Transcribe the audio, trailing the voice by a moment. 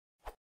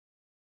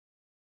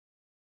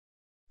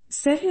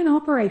Set in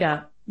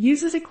operator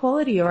uses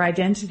equality or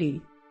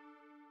identity.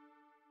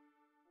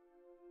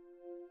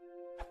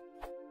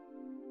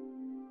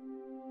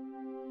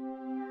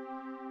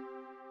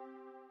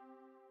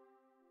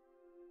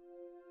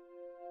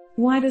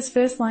 Why does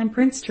first line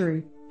prints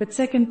true, but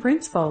second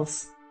prints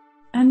false?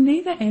 And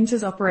neither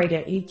enters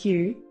operator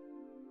EQ?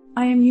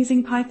 I am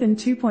using Python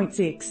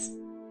 2.6.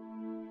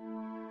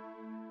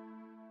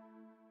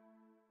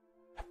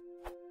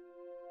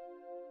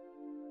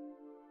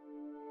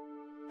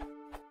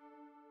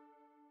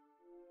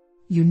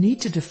 You need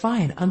to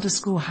define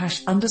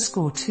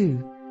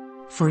 _hash_2.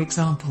 For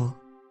example,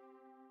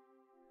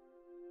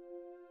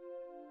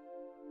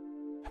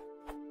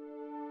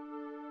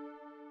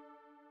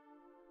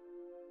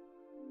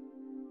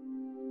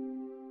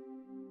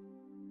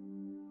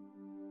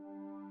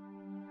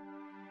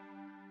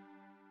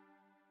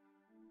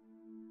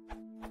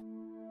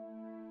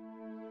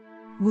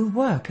 will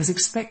work as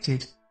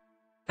expected.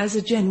 As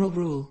a general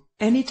rule,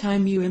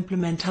 anytime you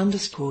implement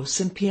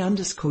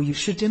 _simp_ you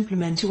should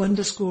implement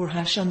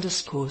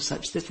to_hash_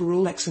 such that for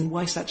all x and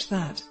y such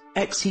that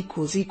x ==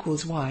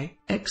 y,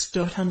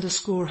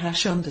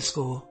 x._hash_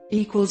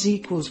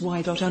 ==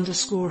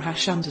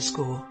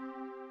 y._hash_.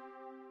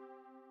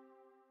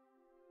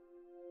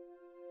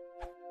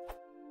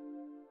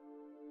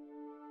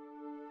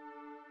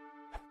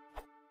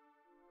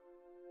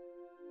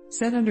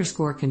 Set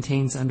underscore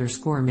contains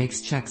underscore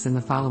makes checks in the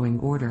following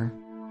order.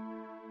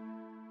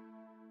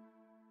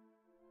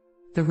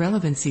 The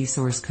relevancy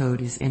source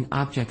code is in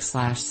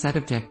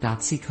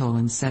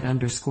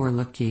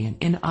object/setObject.c:set_lookkey and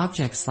in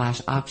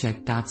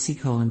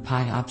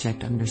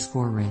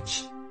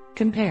object/object.c::py_object_rich.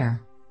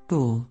 Compare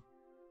bool.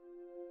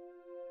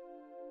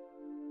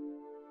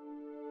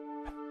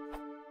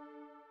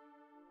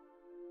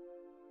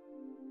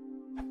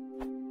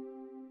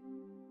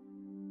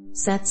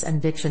 Sets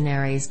and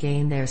dictionaries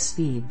gain their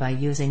speed by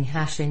using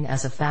hashing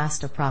as a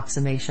fast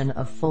approximation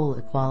of full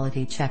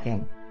equality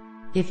checking.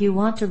 If you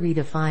want to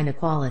redefine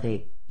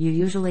equality, you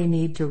usually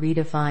need to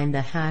redefine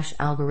the hash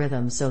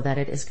algorithm so that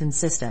it is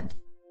consistent.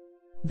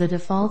 The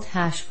default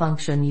hash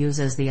function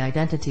uses the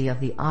identity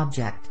of the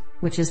object,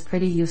 which is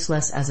pretty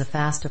useless as a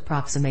fast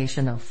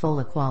approximation of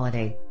full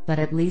equality, but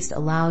at least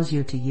allows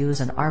you to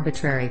use an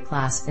arbitrary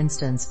class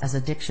instance as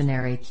a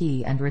dictionary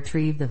key and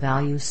retrieve the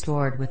value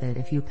stored with it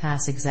if you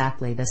pass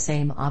exactly the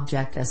same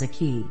object as a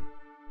key.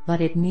 But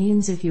it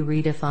means if you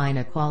redefine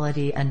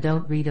equality and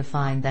don't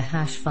redefine the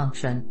hash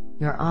function,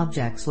 your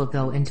objects will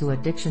go into a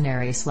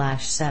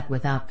dictionary/set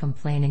without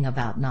complaining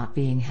about not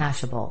being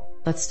hashable,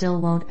 but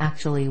still won't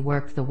actually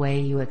work the way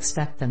you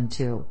expect them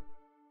to.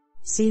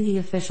 See the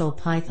official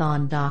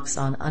Python docs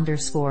on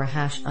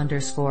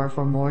 _hash_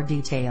 for more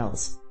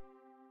details.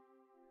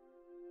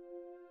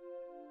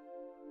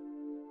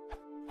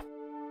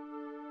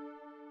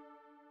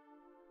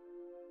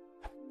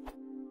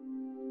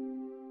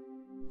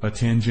 A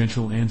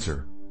tangential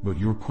answer, but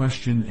your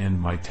question and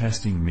my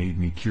testing made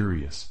me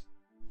curious.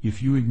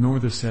 If you ignore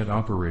the set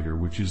operator,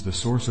 which is the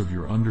source of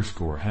your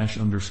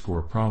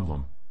 _hash_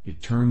 problem,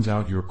 it turns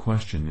out your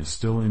question is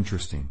still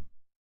interesting.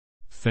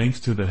 Thanks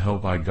to the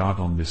help I got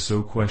on this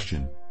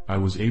question, I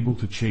was able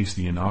to chase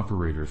the in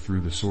operator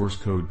through the source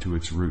code to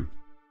its root.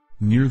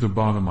 Near the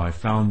bottom I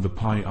found the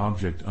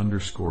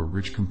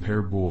py_object_rich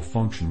compare bool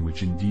function,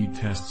 which indeed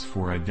tests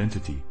for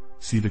identity.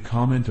 See the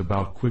comment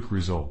about quick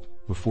result,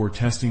 before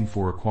testing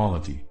for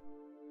equality.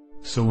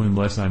 So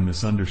unless I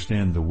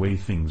misunderstand the way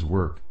things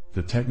work,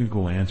 the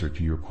technical answer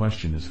to your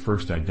question is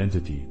first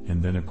identity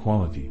and then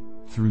equality,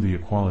 through the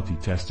equality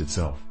test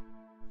itself.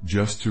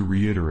 Just to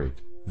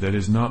reiterate, that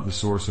is not the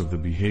source of the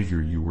behavior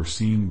you were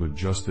seeing but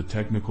just the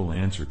technical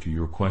answer to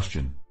your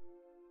question.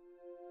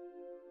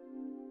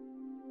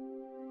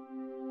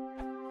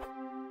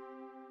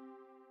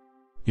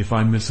 If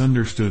I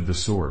misunderstood the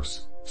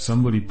source,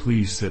 somebody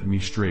please set me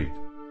straight.